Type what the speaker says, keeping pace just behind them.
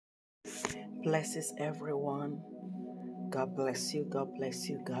Blesses everyone. God bless you. God bless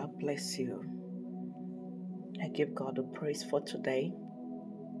you. God bless you. I give God the praise for today.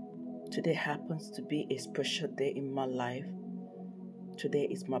 Today happens to be a special day in my life. Today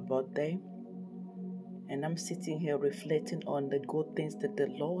is my birthday. And I'm sitting here reflecting on the good things that the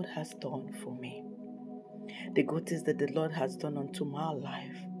Lord has done for me. The good things that the Lord has done unto my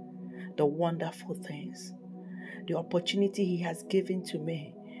life. The wonderful things. The opportunity He has given to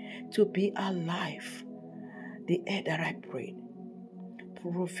me to be alive. The air that I breathe.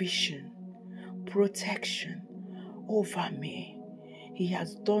 Provision. Protection over me. He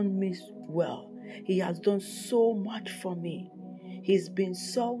has done me well. He has done so much for me. He's been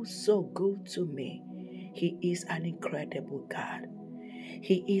so good to me. He is an incredible God.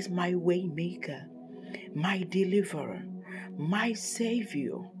 He is my way maker, my deliverer, my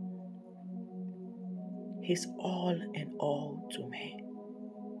savior. He's all in all to me.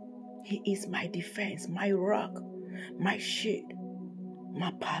 He is my defense, my rock, my shield,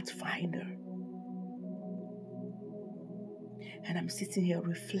 my pathfinder. And I'm sitting here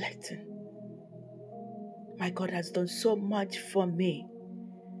reflecting. My God has done so much for me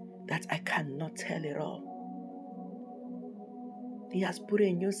that I cannot tell it all. He has put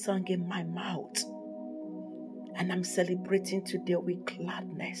a new song in my mouth. And I'm celebrating today with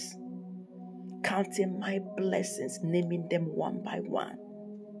gladness. Counting my blessings, naming them one by one.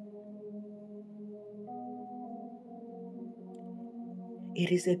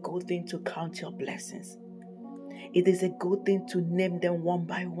 It is a good thing to count your blessings. It is a good thing to name them one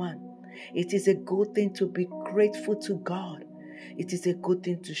by one. It is a good thing to be grateful to God. It is a good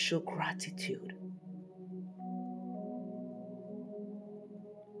thing to show gratitude.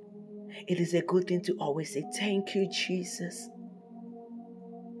 It is a good thing to always say, thank you, Jesus.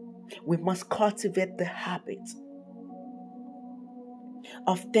 We must cultivate the habit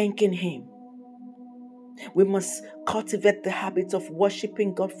of thanking Him. We must cultivate the habit of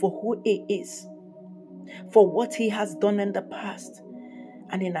worshiping God for who He is, for what He has done in the past,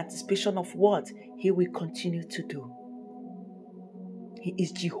 and in anticipation of what He will continue to do. He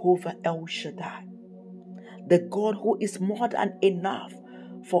is Jehovah El Shaddai, the God who is more than enough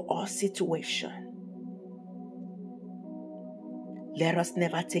for our situation. Let us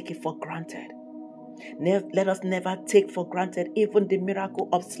never take it for granted. Let us never take for granted even the miracle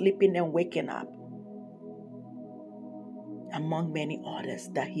of sleeping and waking up, among many others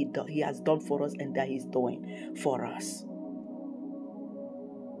that He has done for us and that He's doing for us.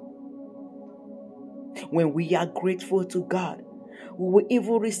 When we are grateful to God, we will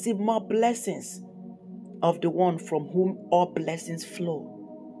even receive more blessings of the one from whom all blessings flow.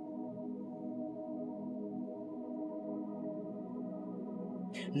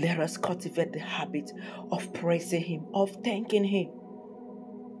 Let us cultivate the habit of praising Him, of thanking Him,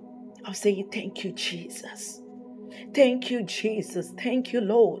 of saying, thank you, Jesus. Thank you, Jesus. Thank you,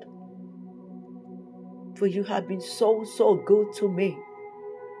 Lord. For you have been so good to me.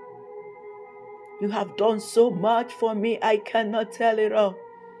 You have done so much for me. I cannot tell it all.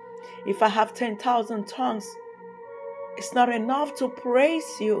 If I have 10,000 tongues, it's not enough to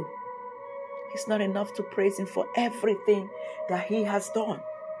praise you. It's not enough to praise Him for everything that He has done,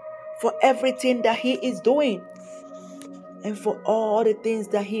 for everything that He is doing, and for all the things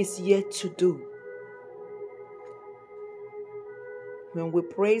that He is yet to do. When we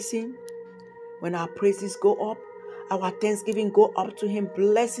praise Him, when our praises go up, our thanksgiving go up to Him,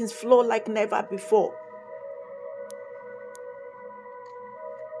 blessings flow like never before.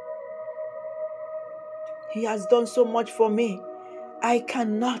 He has done so much for me. I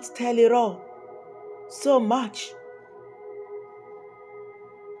cannot tell it all. So much.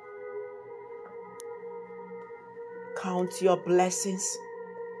 Count your blessings.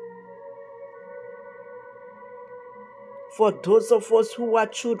 For those of us who are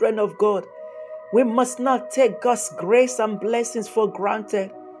children of God, we must not take God's grace and blessings for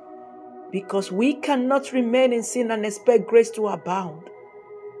granted, because we cannot remain in sin and expect grace to abound.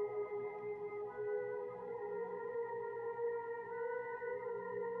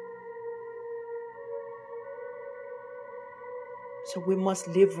 So we must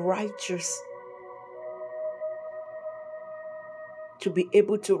live righteous to be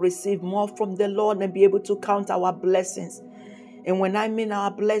able to receive more from the Lord and be able to count our blessings. And when I mean our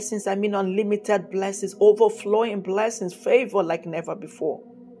blessings, I mean unlimited blessings, overflowing blessings, favor like never before.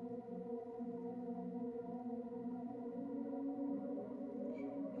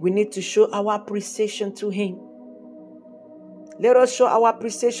 We need to show our appreciation to Him. Let us show our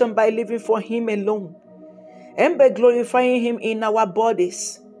appreciation by living for Him alone and by glorifying Him in our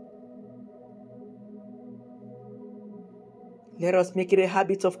bodies. Let us make it a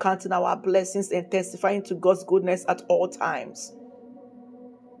habit of counting our blessings and testifying to God's goodness at all times.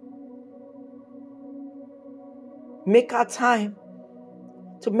 Make our time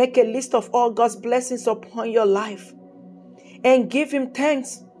to make a list of all God's blessings upon your life and give Him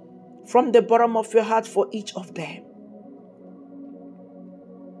thanks from the bottom of your heart for each of them.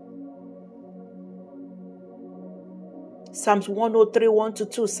 Psalms 103,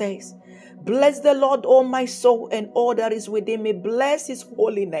 1-2 says, "Bless the Lord, O my soul, and all that is within me. Bless His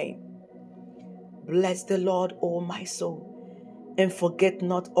holy name. Bless the Lord, O my soul, and forget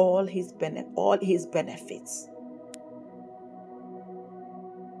not all His benefits."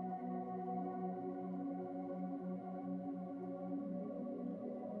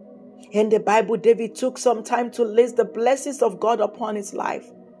 In the Bible, David took some time to list the blessings of God upon his life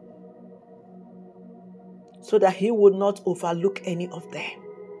so that he would not overlook any of them.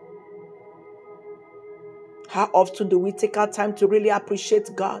 How often do we take our time to really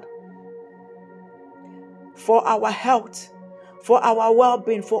appreciate God for our health, for our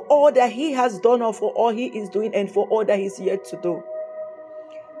well-being, for all that He has done or for all He is doing and for all that He's yet to do?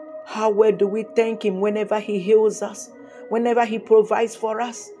 How well do we thank Him whenever He heals us, whenever He provides for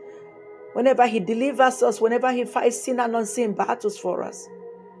us, whenever He delivers us, whenever He fights sin and unseen battles for us?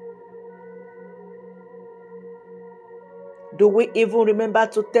 Do we even remember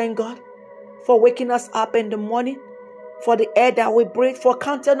to thank God for waking us up in the morning, for the air that we breathe, for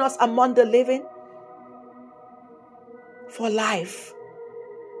counting us among the living, for life?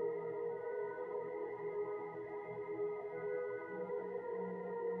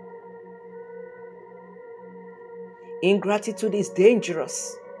 Ingratitude is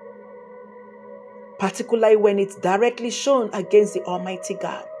dangerous, particularly when it's directly shown against the Almighty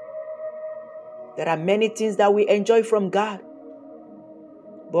God. There are many things that we enjoy from God,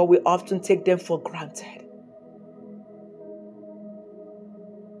 but we often take them for granted.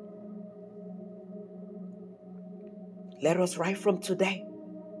 Let us, right from today,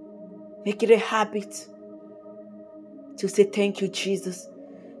 make it a habit to say thank you, Jesus,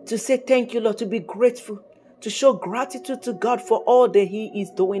 to say thank you, Lord, to be grateful, to show gratitude to God for all that He is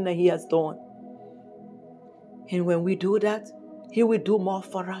doing and He has done. And when we do that, He will do more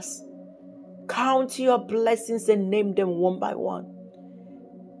for us. Count your blessings and name them one by one.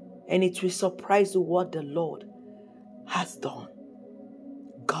 And it will surprise you what the Lord has done.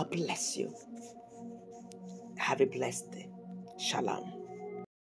 God bless you. Have a blessed day. Shalom.